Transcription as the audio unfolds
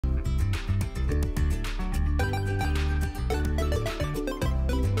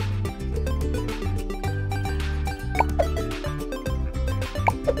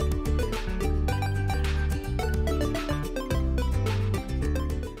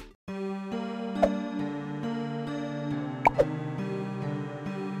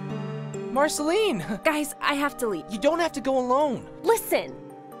Marceline! Guys, I have to leave. You don't have to go alone. Listen,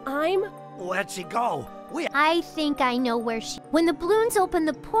 Where'd she go? I think I know where she... When the Bloons open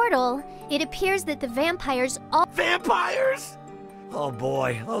the portal, it appears that the vampires all... Vampires? Oh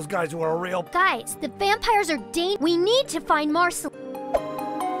boy, those guys were real... Guys, the vampires are We need to find Marceline.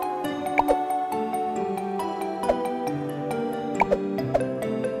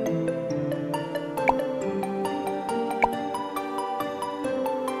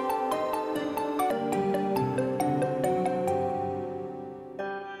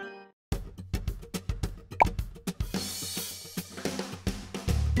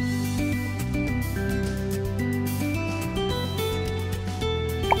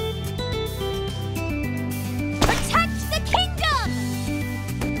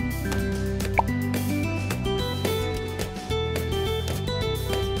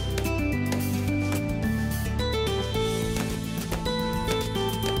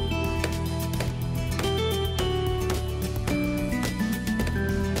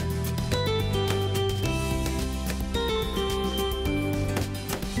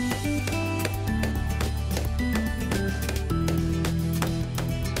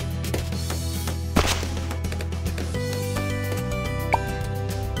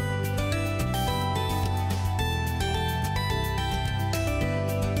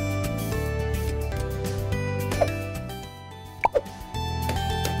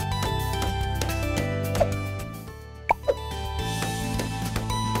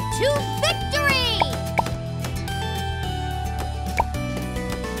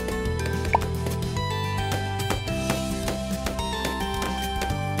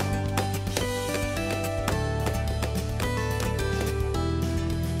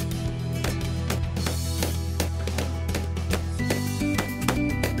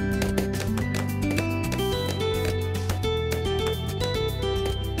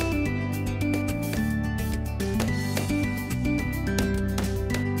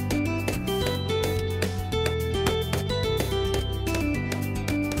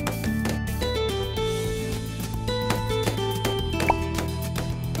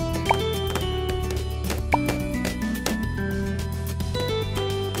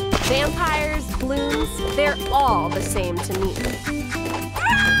 Vampires, Bloons, they're all the same to me.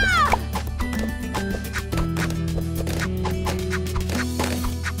 Ah!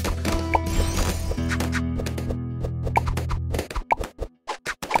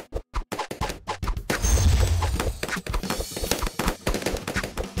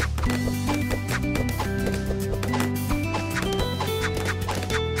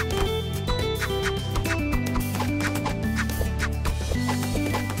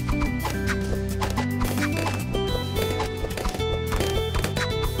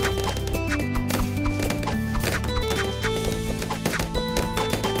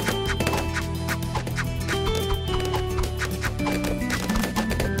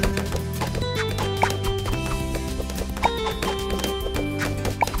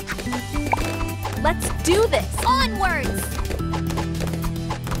 Let's do this! Onwards!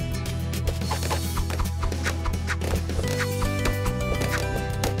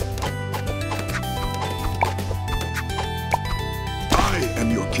 I am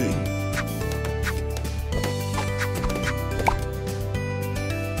your king.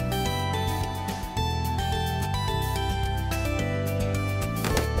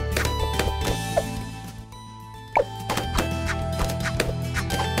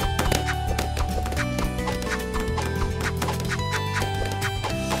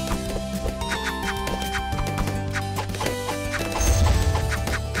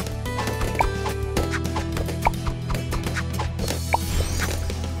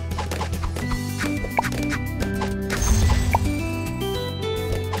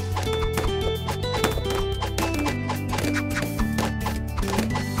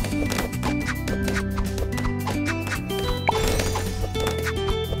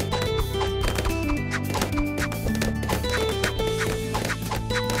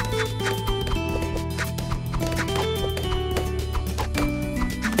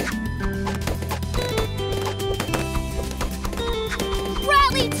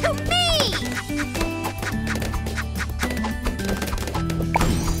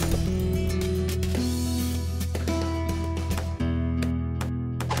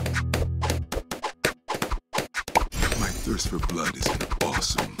 Thirst for blood is an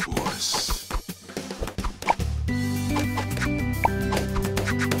awesome force.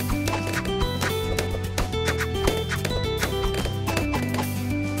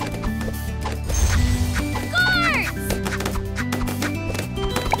 Guards!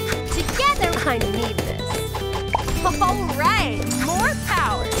 Together, I need this. All right, more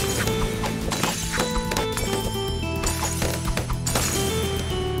power.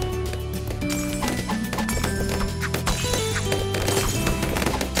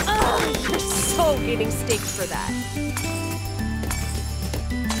 so getting staked for that.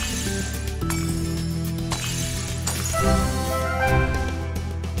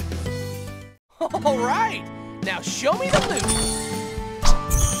 All right, now show me the loot.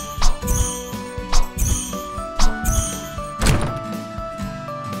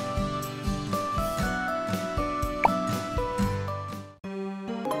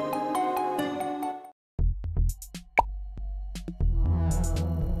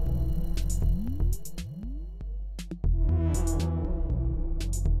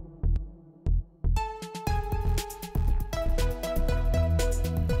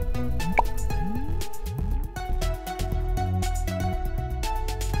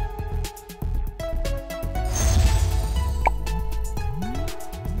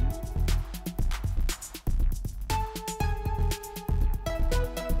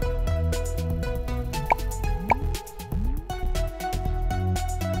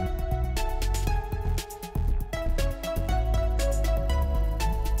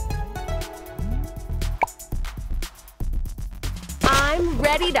 I'm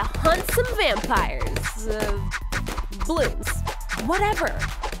ready to hunt some vampires. Bloons. Whatever.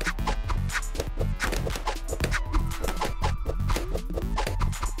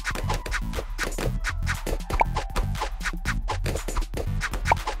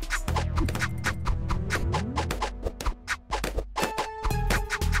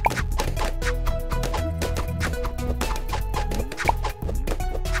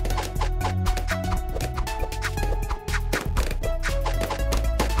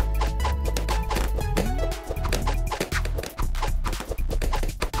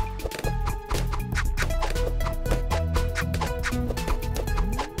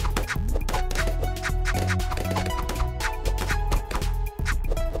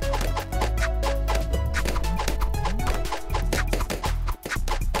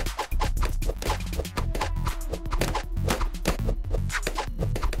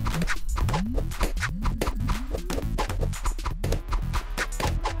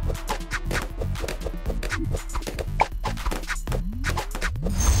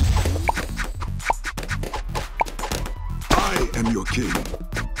 I am your king.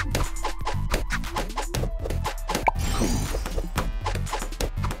 Come on.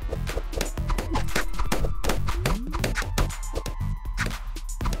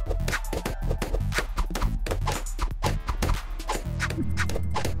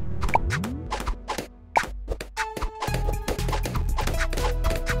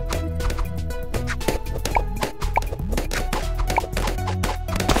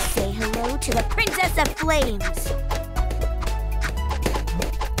 Say hello to the Princess of Flames.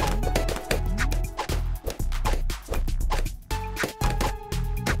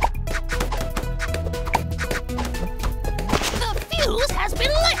 The fuse has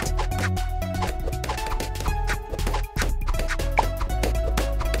been lit.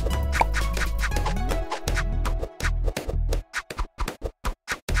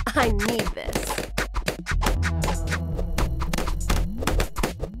 I need this.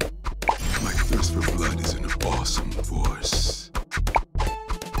 My thirst for blood is an awesome force.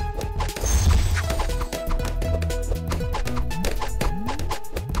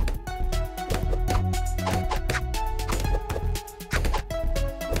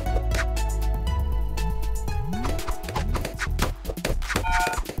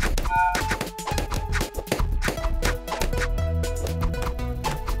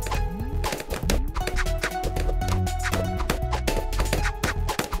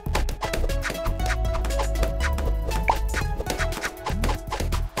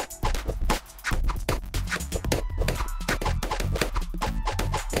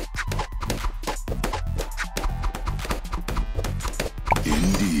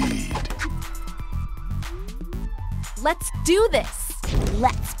 Indeed. Let's do this.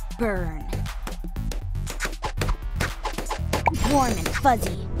 Let's burn. Warm and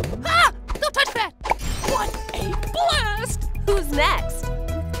fuzzy. Ah! Don't touch that! What a blast! Who's next?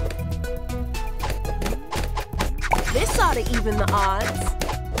 This ought to even the odds.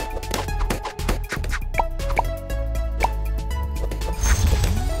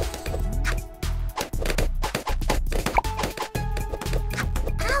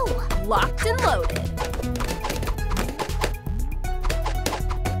 Ow! Locked and loaded.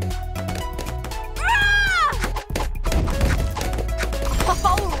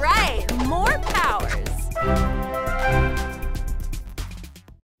 All right, more powers.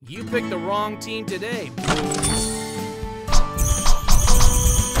 You picked the wrong team today.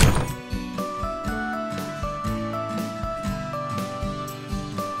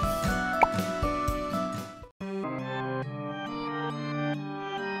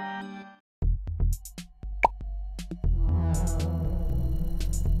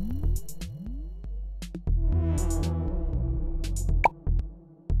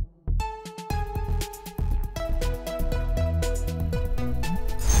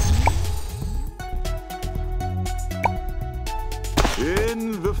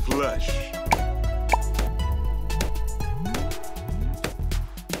 In the flesh.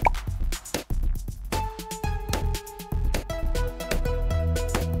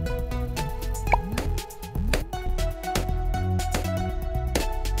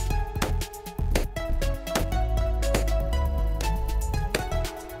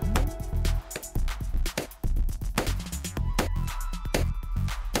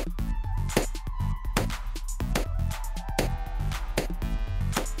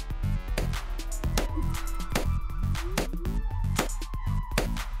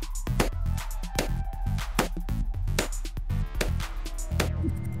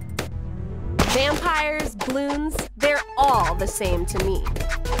 Vampires, Bloons, they're all the same to me.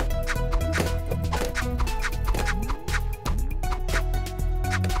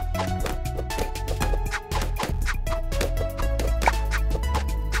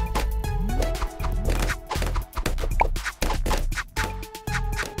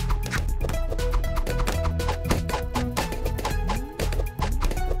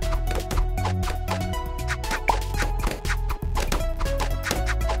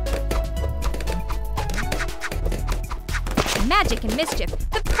 Magic and mischief,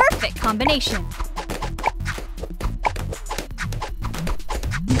 the perfect combination.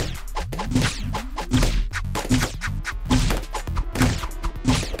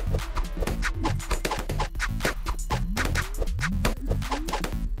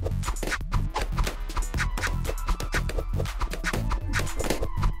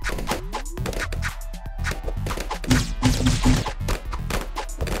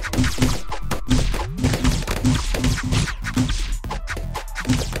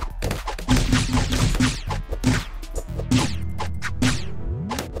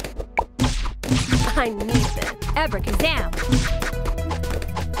 I need this. Abracadam.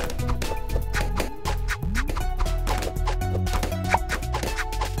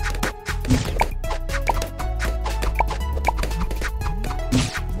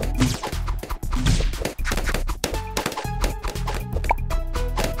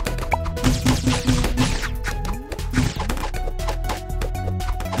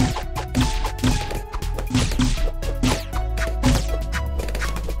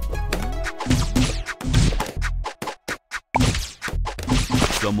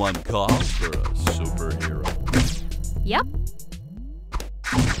 Someone call for a superhero. Yep.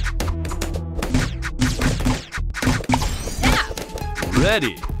 Snap!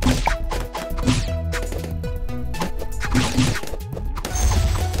 Ready.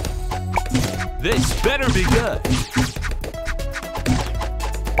 This better be good.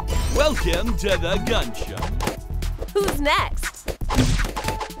 Welcome to the gun shop. Who's next?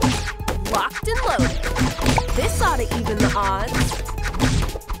 Locked and loaded. This ought to even the odds.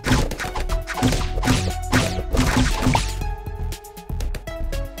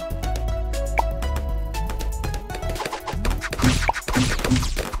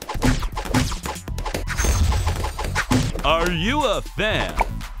 Are you a fan?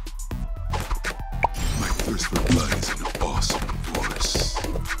 My thirst for blood is an awesome force.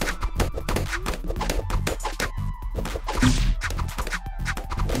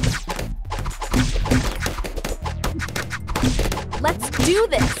 Let's do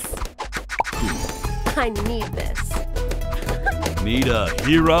this. I need this. Need a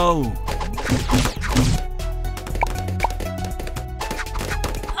hero?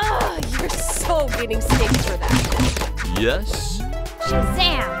 Ugh, you're so getting staked for that. Yes?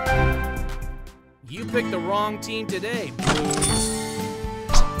 Shazam! You picked the wrong team today, Bloons.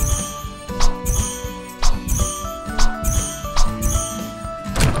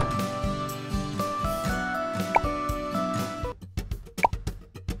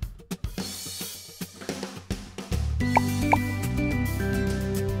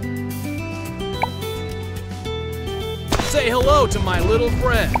 Say hello to my little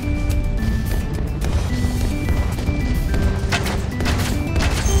friend.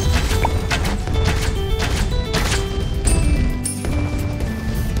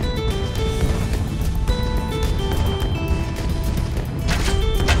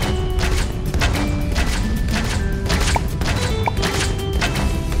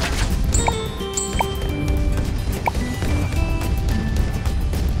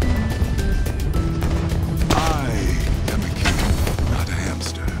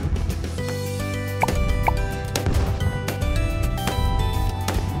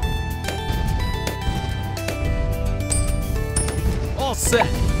 Set.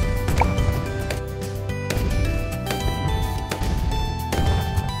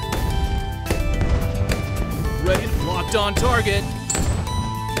 Ready, locked on target.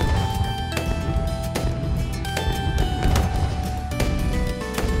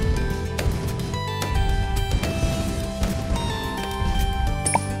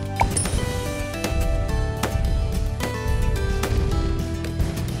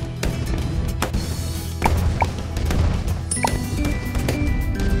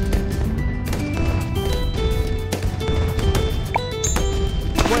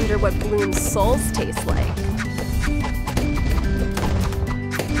 Bloons' souls taste like.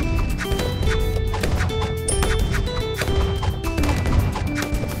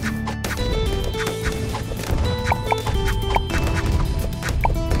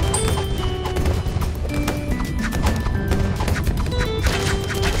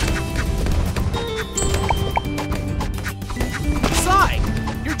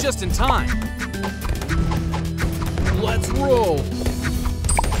 Just in time. Let's roll.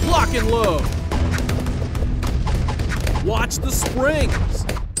 Lock and load. Watch the springs.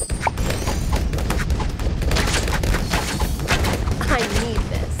 I need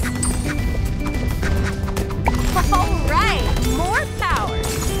this. All right, more power.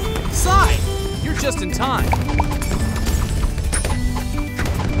 Side, you're just in time.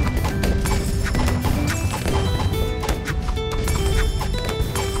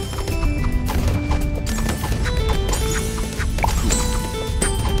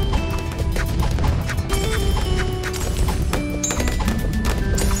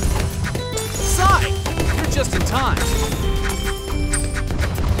 Just in time.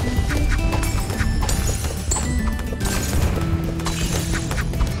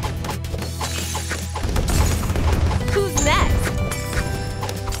 Who's next?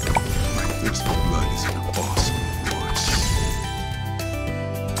 My thirst for blood is an awesome force.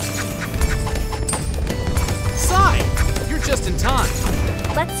 Side, you're just in time.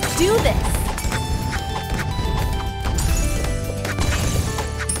 Let's do this.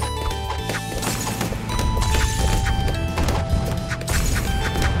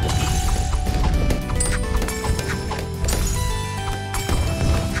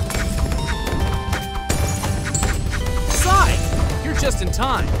 Just in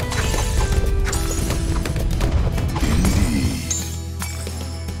time.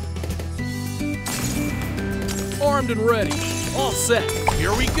 Armed and ready. All set.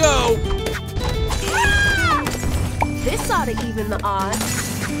 Here we go. Ah! This ought to even the odds.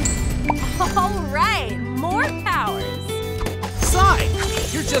 All right, more powers. Side,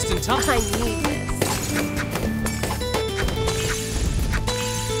 you're just in time. I need this.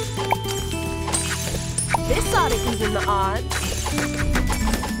 This ought to even the odds.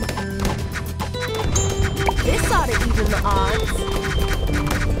 This ought to even the odds.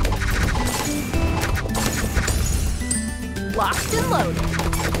 Locked and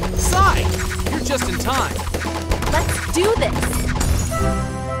loaded. Side, you're just in time. Let's do this.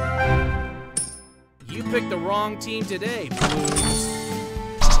 You picked the wrong team today, Bloons.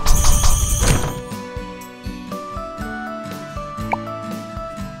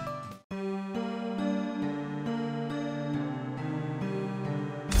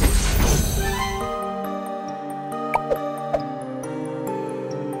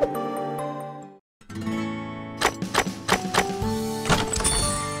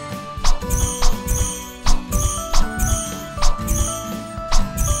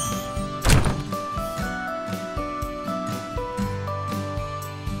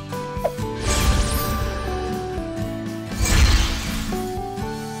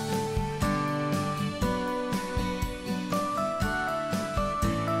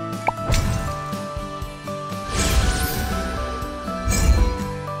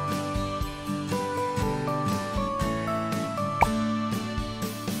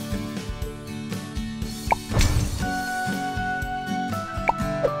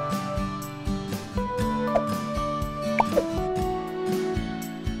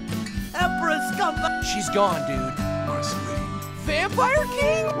 She's gone, dude. Marceline. Vampire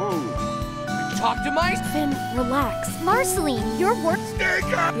King? Whoa. Talk to my... Finn, relax. Marceline, your work.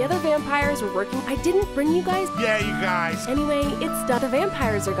 The other vampires were working. I didn't bring you guys. Yeah, you guys. Anyway, it's done. The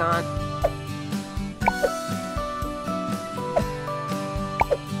vampires are gone.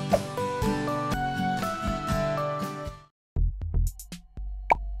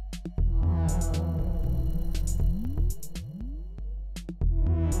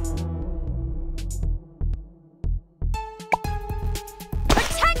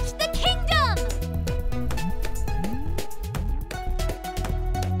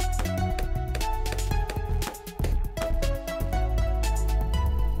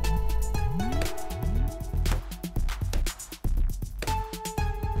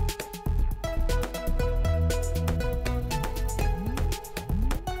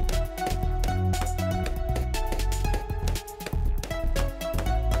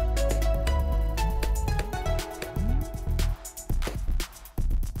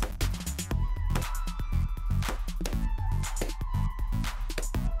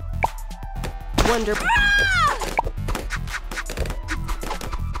 Wonder.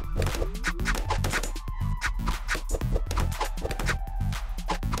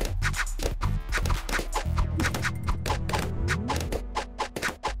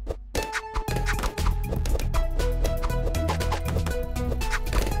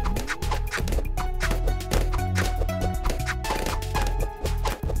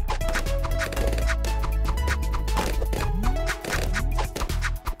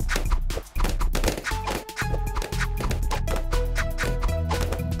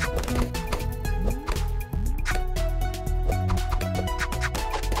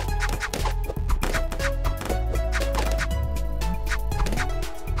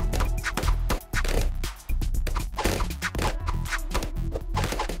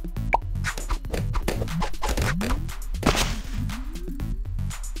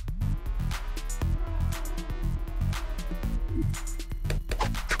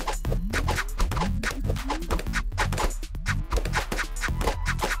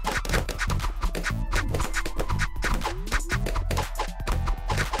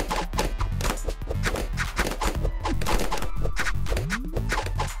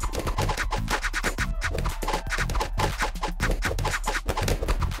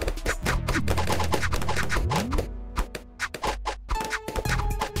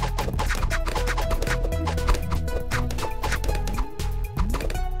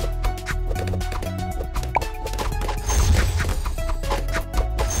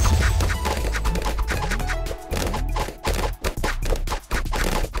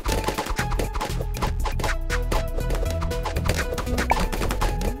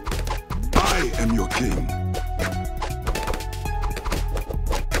 am your king.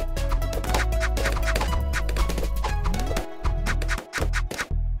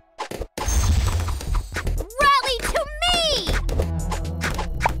 Rally to me!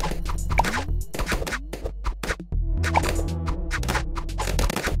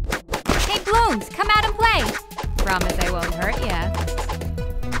 Hey, Bloons, come out and play. Promise I won't hurt ya.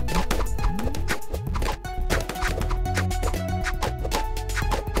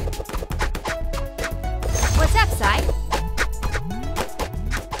 What's up, Sai?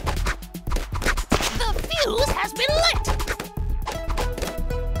 The fuse has been lit!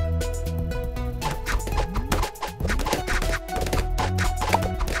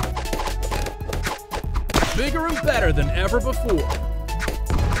 Bigger and better than ever before.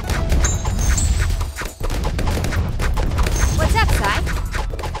 What's up, Sai?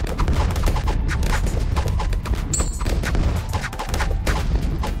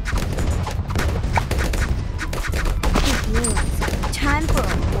 Time for a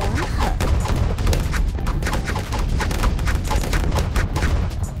warm hug.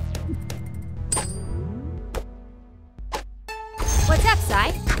 What's up, Sai?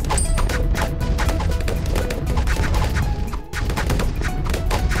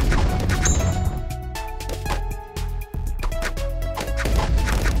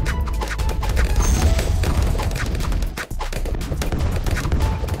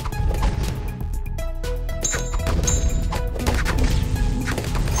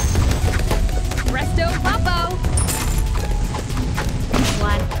 Presto Bumbo!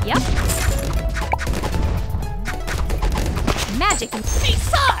 One, yep. Magic and Hey,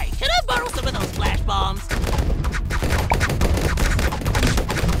 Sai! Can I borrow some of those flash bombs?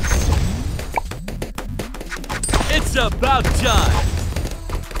 It's about time.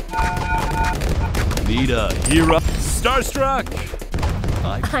 Need a hero? Starstruck?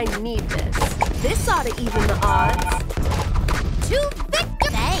 I need this. This ought to even the odds. To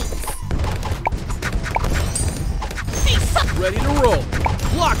victory! Thanks. Hey, Sai! Ready to roll.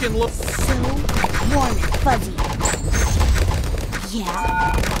 Lock and look. So warm and fuzzy. Yeah.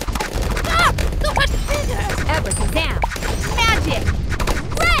 Ah! So much bigger! Abracazam! Magic!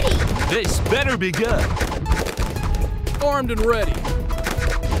 Ready! This better be good. Armed and ready.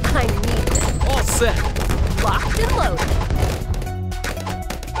 I need this. All set. Locked and loaded.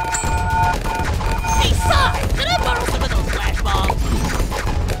 Hey, Sai! Can I borrow some of those flash bombs?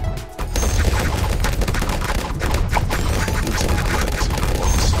 It's a wet,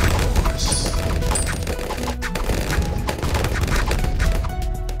 awesome voice.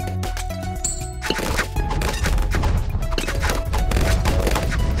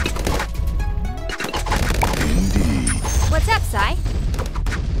 Indeed. What's up, Sai?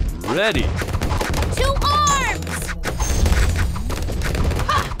 Ready. Two arms!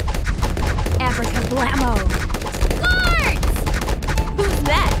 Abracablamo! Guards! Who's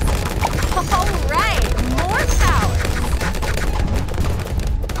next? All right, more power!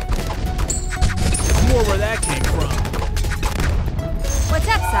 More where that came from. What's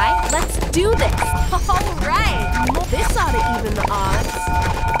up, Sai? Let's do this. All right. This ought to even the odds.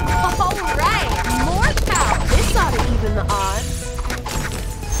 All right. More power. This ought to even the odds.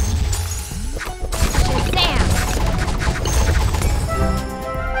 Shazam!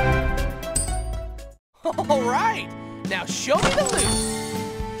 All right. Now show me the loot.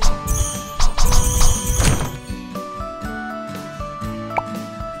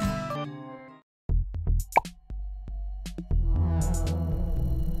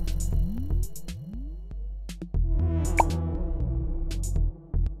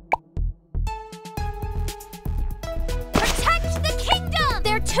 Protect the kingdom!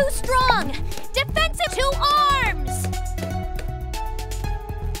 They're too strong! Defensive! Two arms!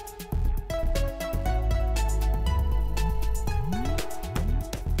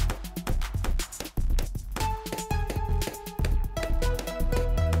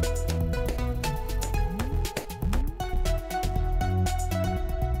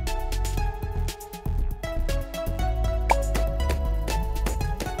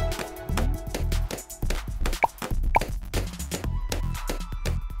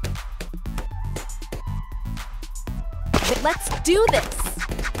 Let's do this.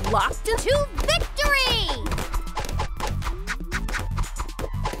 Locked into Victory!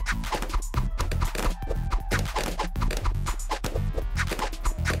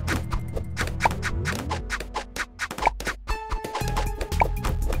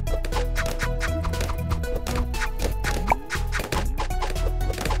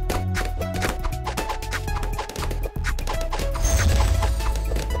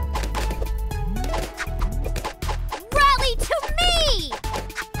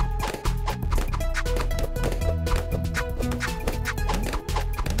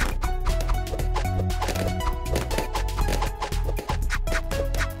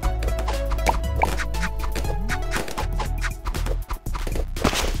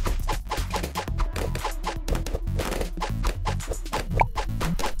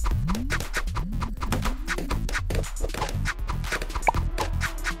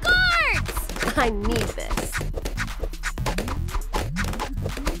 I need this.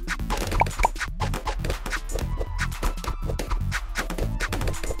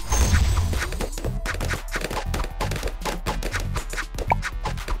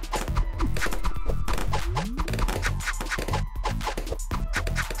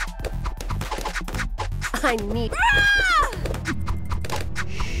 I need.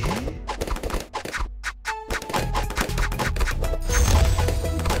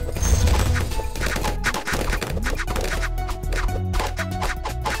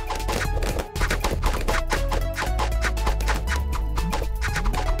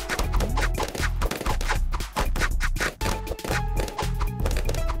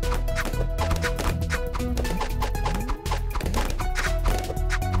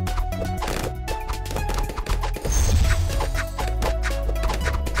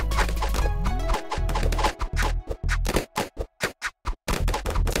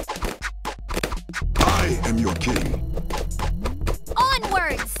 I am your king.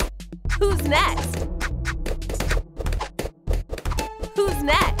 Onwards! Who's next? Who's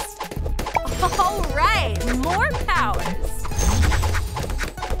next? All right, more powers.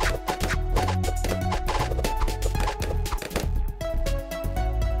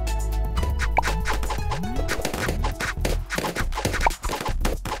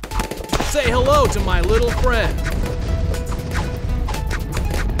 Say hello to my little friend.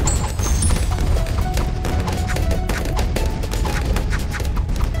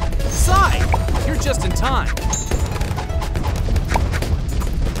 Sai, you're just in time.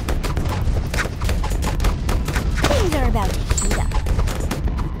 Things are about to heat up.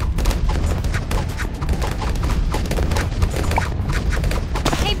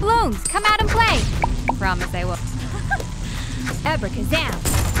 Hey, Bloons, come out and play. Promise I will. Abracazam.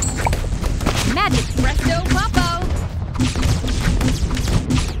 Magic presto popo.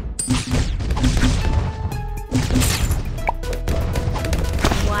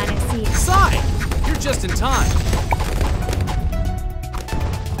 Wanna see it? Sai, you're just in time.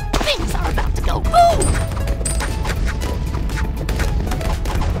 Things are about to go boom!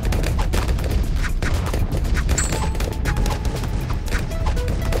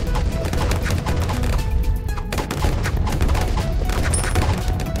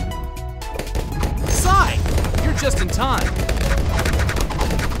 Sai, you're just in time.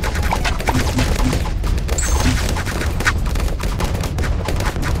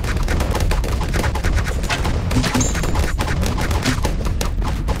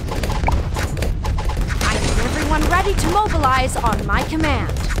 I need everyone ready to mobilize on my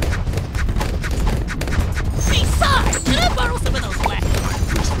command. Hey, Sai! Can I borrow some of those wax? My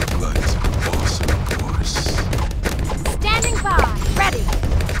crystal blood is an awesome force. Standing by, ready.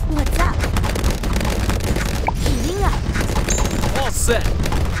 What's up? Heating up. All set.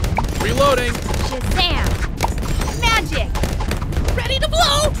 Reloading. Shazam. Magic. Ready to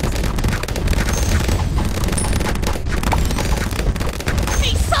blow!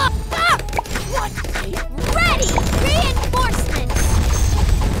 Hey, Sai! Ah! What a... Ready! Reinforcements!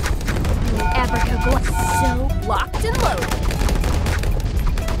 Abracagla, so locked and loaded.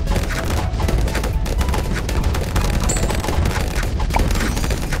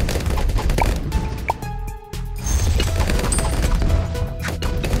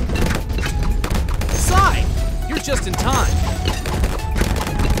 Sai, you're just in time.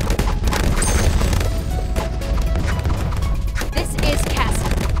 This is Cassie.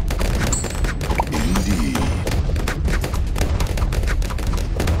 Indeed.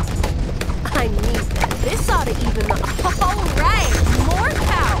 I need that. This ought to even the. All right, more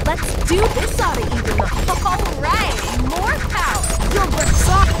power. Let's do this. Ought to even the. All right, more power. You'll break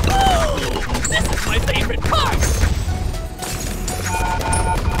soft. Ooh! This is my favorite part!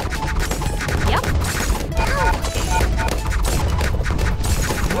 Yep.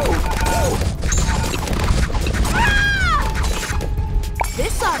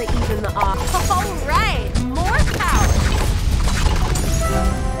 This ought to even the off. All right, more power.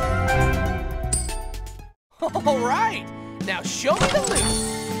 All right. Now show me the loot.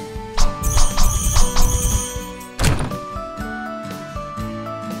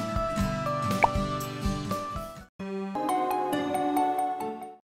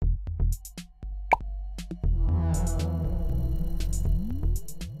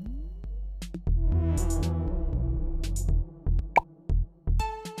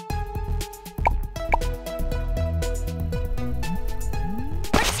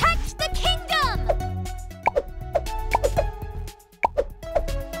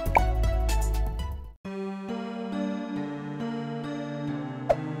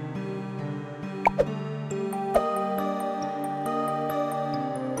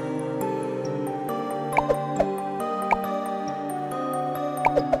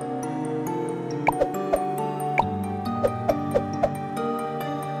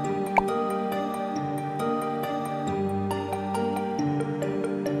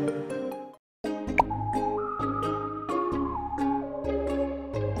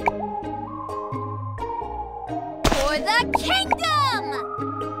 the kingdom!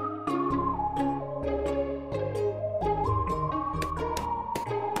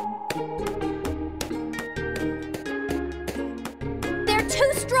 They're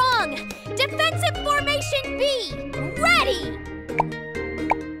too strong! Defensive formation B! Ready!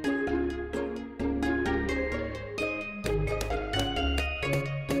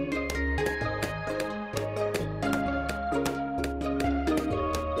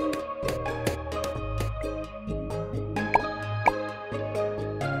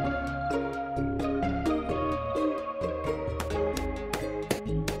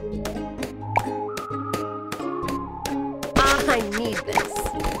 I need this.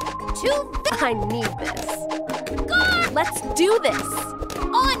 I need this. Let's do this.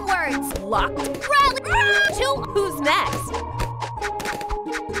 Onwards! Locked. Rally! Who's next?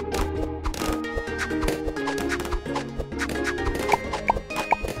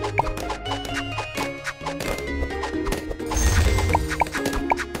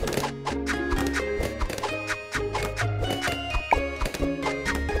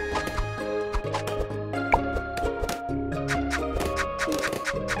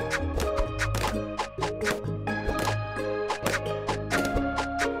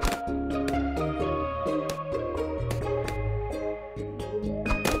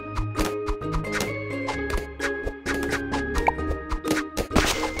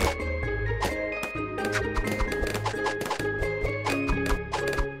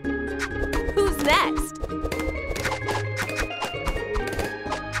 Who's next?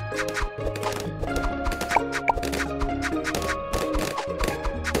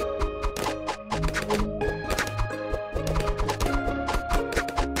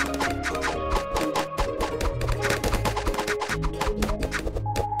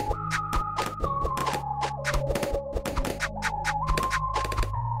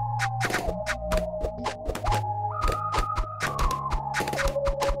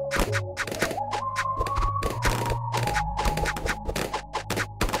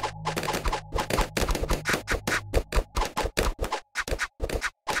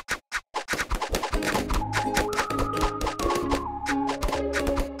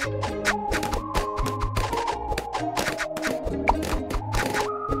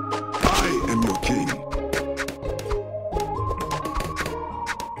 I am your king.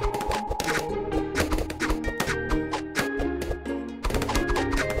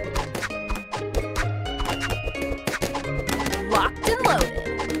 Locked and loaded.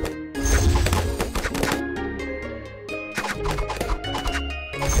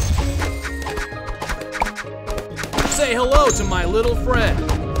 Say hello to my little friend.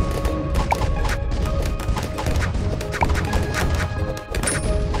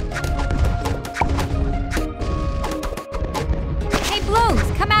 Hey,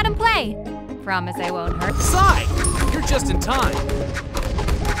 Bloons, come out and play. Promise I won't hurt. Sai, you're just in time.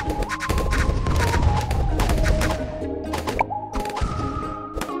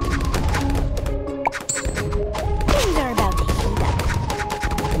 Things are about to heat up.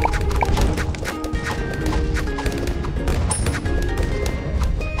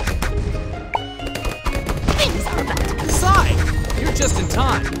 Things are about to Sai, you're just in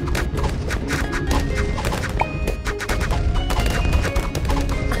time.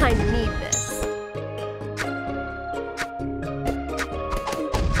 I need this.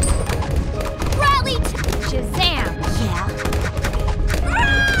 Rally! Shazam! Yeah.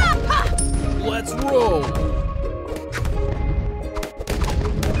 Let's roll.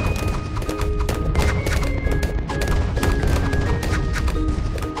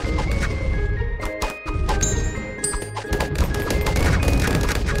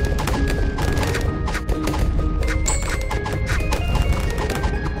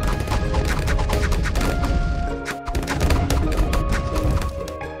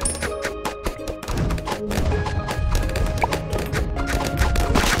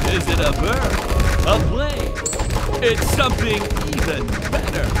 Is it a bird? A plane? It's something even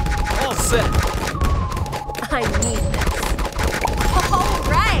better. All set. I need this. All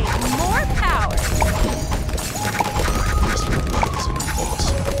right, more power. This blood is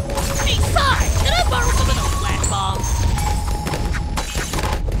awesome. Hey, Sai, can I borrow some of those flash bombs?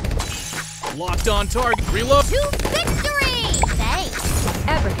 Locked on target. Reload. To victory! Thanks!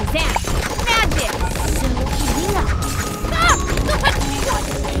 Abracazam! Magic! So heating up. Ah! Don't touch me!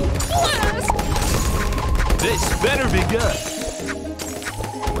 Blast! This better be good.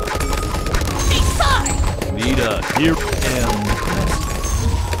 Hey, Sai! Need a hero.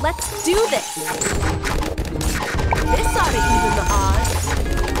 Let's do this. This ought to even the odds.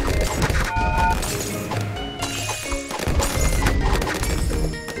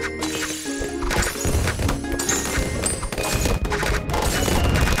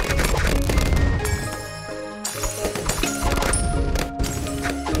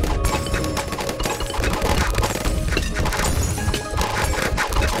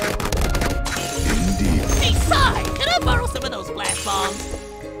 some of those splash bombs.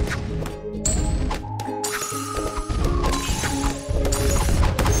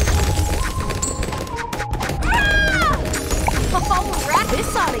 Alright,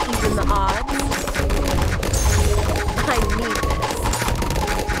 this ought to even the odds. I need this.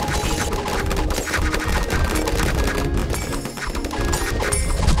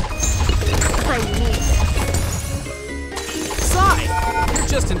 I need this. Side! You're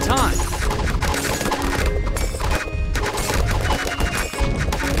just in time.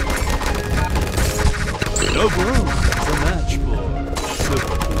 No Bloons is a match for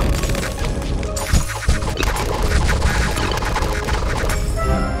Super.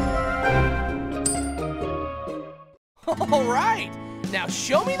 All right, now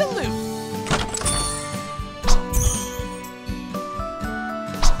show me the loot.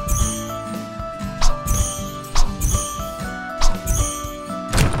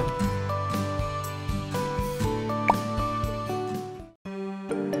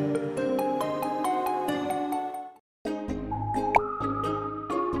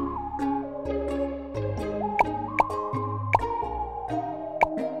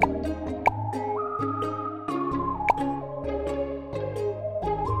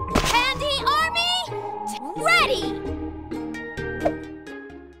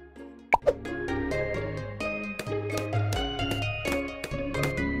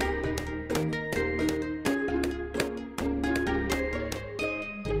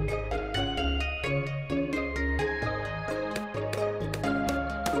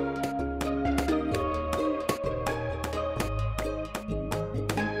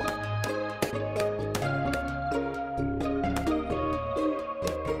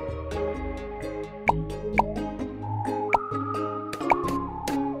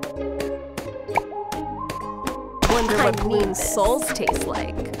 Wonder what Bloons souls taste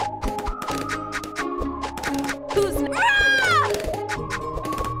like. Who's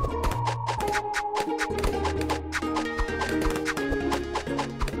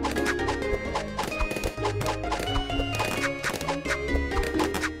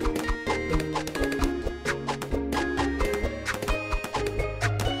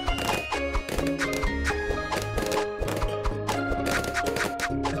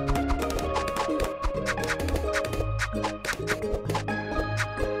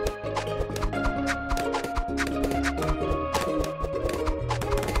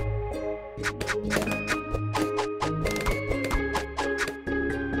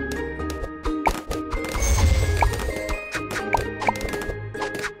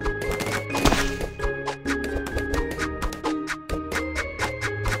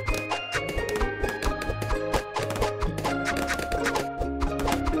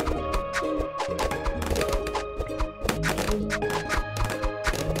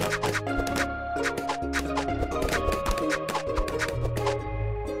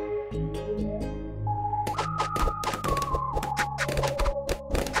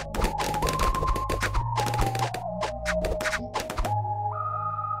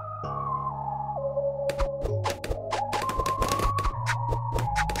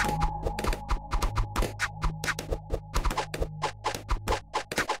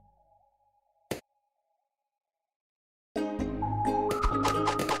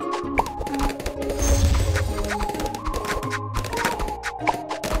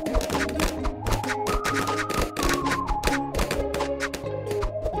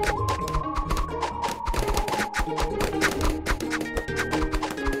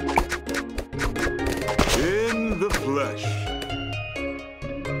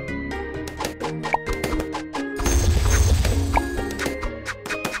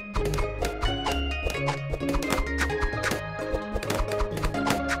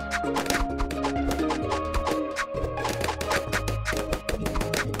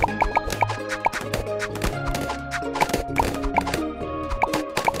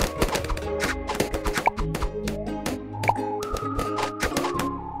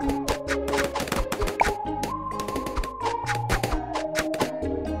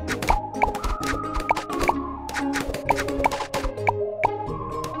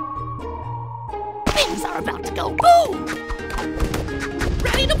about to go boom!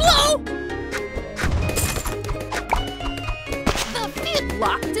 Ready to blow! The field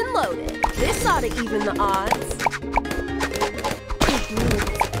locked and loaded. This ought to even the odds.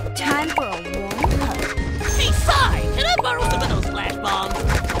 Time for a warm up. Hey, Sai! Can I borrow some of those flash bombs?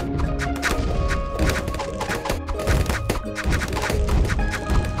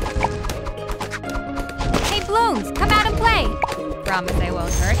 Hey, Bloons, come out and play. Promise they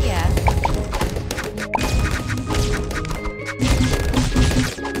won't hurt ya.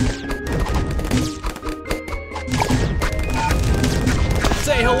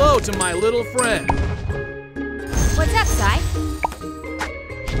 hello to my little friend. What's up, Si?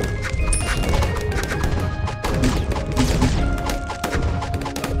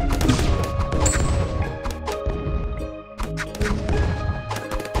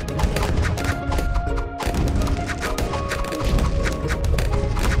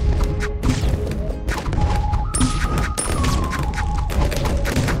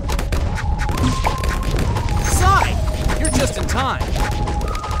 Just in time.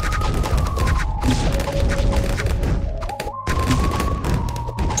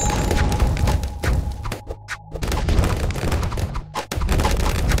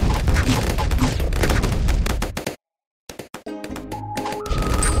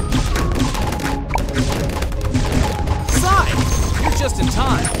 Side, you're just in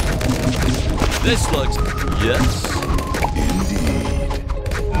time. This looks... Yes? Indeed.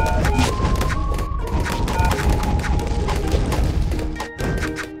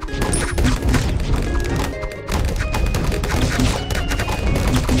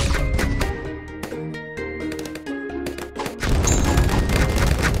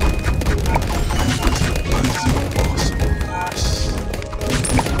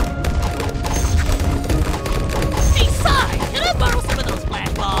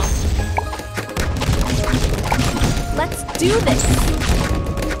 Do this!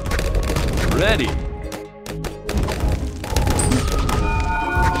 Ready.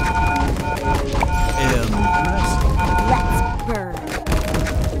 Impressive. Let's burn.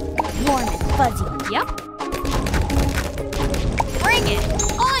 Warm and fuzzy. Yep. Bring it!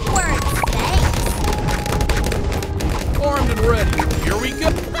 Onward, snakes! Armed and ready. Here we go.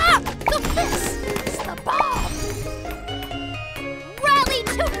 Ah! The fist! It's the bomb! Rally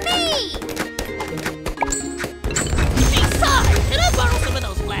to me! Can I borrow some of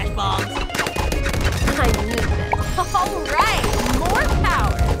those flash bombs? I need this. All right, more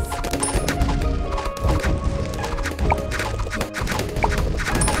powers!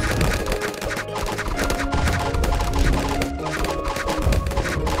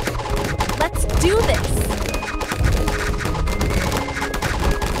 Let's do this!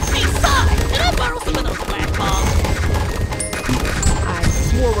 Hey, Sai! Can I borrow some of those flash bombs? I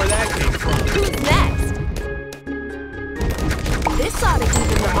swore where that came from. Who's next? This ought to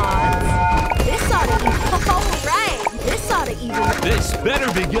even the odds. This ought to even... All right! This ought to even... This better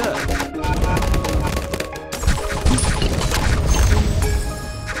be good.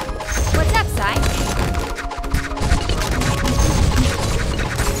 What's up, Si?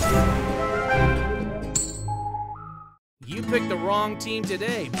 You picked the wrong team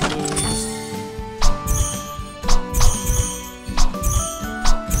today, Bloons.